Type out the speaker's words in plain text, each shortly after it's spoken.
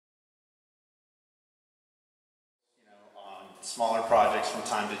smaller projects from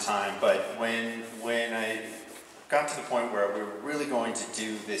time to time, but when I got to the point where we were really going to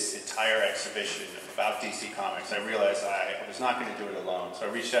do this entire exhibition about DC Comics, I realized I was not going to do it alone. So I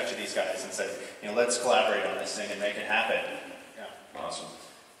reached out to these guys and said, let's collaborate on this thing and make it happen. Yeah. Awesome.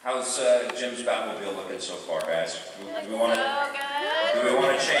 How's Jim's Batmobile looking so far, guys? Do we want to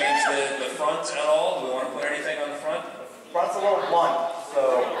change the front at all? Do we want to put anything on the front? The front's a little blunt,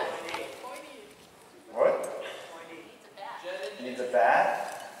 so... What? It needs a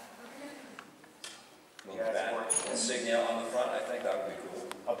bat? Little bat insignia on the front, I think that would be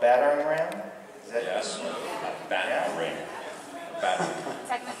cool. A battering ram? Yes, bat ring.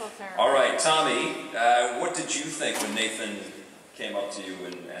 Technical term. All right, Tommy, what did you think when Nathan came up to you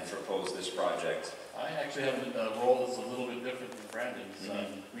and proposed this project? I actually have a role that's a little bit different than Brandon's.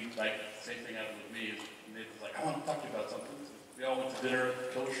 Same thing happened with me. Nathan's like, I want to talk to you about something. So we all went to dinner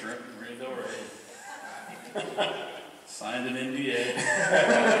at Killer Shrimp in Rio Del Rey. Signed an NDA.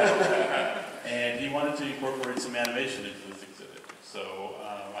 And he wanted to incorporate some animation into this exhibit. So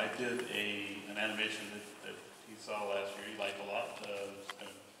I did an animation that he saw last year. He liked a lot. It's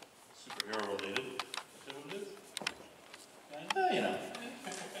kind of superhero related. Is that what it is?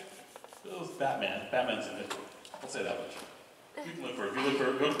 It was Batman. Batman's in it. I'll say that much. You can look for it. If you look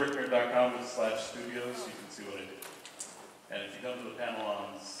for go to bricknerd.com/studios, you can see what I did. And if you come to the panel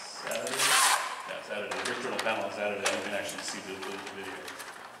on Saturday, the Brick Journal panel on Saturday, you can actually see the video.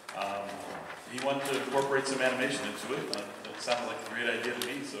 He wanted to incorporate some animation into it. It sounded like a great idea to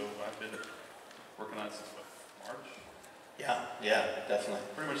me, so I've been working on it since March. Yeah, definitely.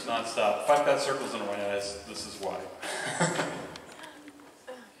 Pretty much nonstop. If I've got circles under my eyes, this is why.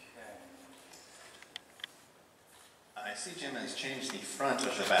 I see Jim has changed the front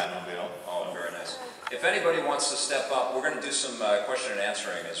of the Batmobile. Oh, very nice. If anybody wants to step up, we're going to do some question and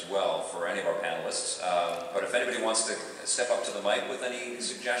answering as well for any of our panelists. But if anybody wants to step up to the mic with any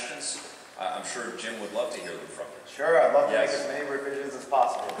suggestions, I'm sure Jim would love to hear them from you. Sure, I'd love to make as many revisions as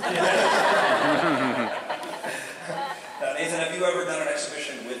possible. Now, Nathan, have you ever done an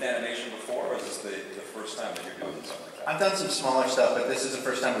exhibition with animation before, or is this the first time that you're doing something like that? I've done some smaller stuff, but this is the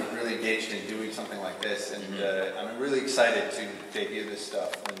first time we've really engaged in doing something like this, and I'm really excited to debut this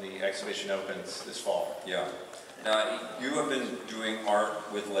stuff when the exhibition opens this fall. Yeah. Now, you have been doing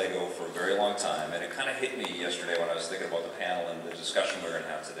art with Lego for a very long time, and it kind of hit me yesterday when I was thinking about the panel and the discussion we're going to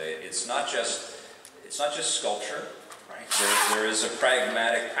have today. It's not just sculpture. There is a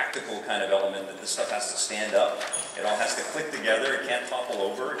pragmatic, practical kind of element that this stuff has to stand up. It all has to click together. It can't topple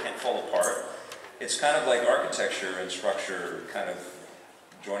over. It can't fall apart. It's kind of like architecture and structure kind of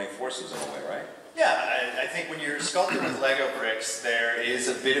joining forces in a way, right? Yeah, I think when you're sculpting with Lego bricks, there is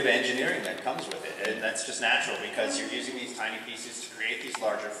a bit of engineering that comes with it. And that's just natural because you're using these tiny pieces to create these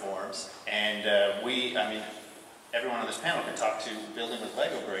larger forms. And everyone on this panel can talk to building with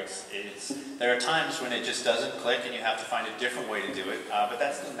Lego bricks. There are times when it just doesn't click and you have to find a different way to do it, but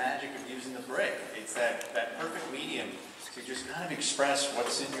that's the magic of using the brick. It's that perfect medium to just kind of express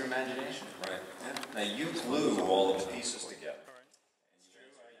what's in your imagination. Right. Yeah. Now you glue all of the pieces together.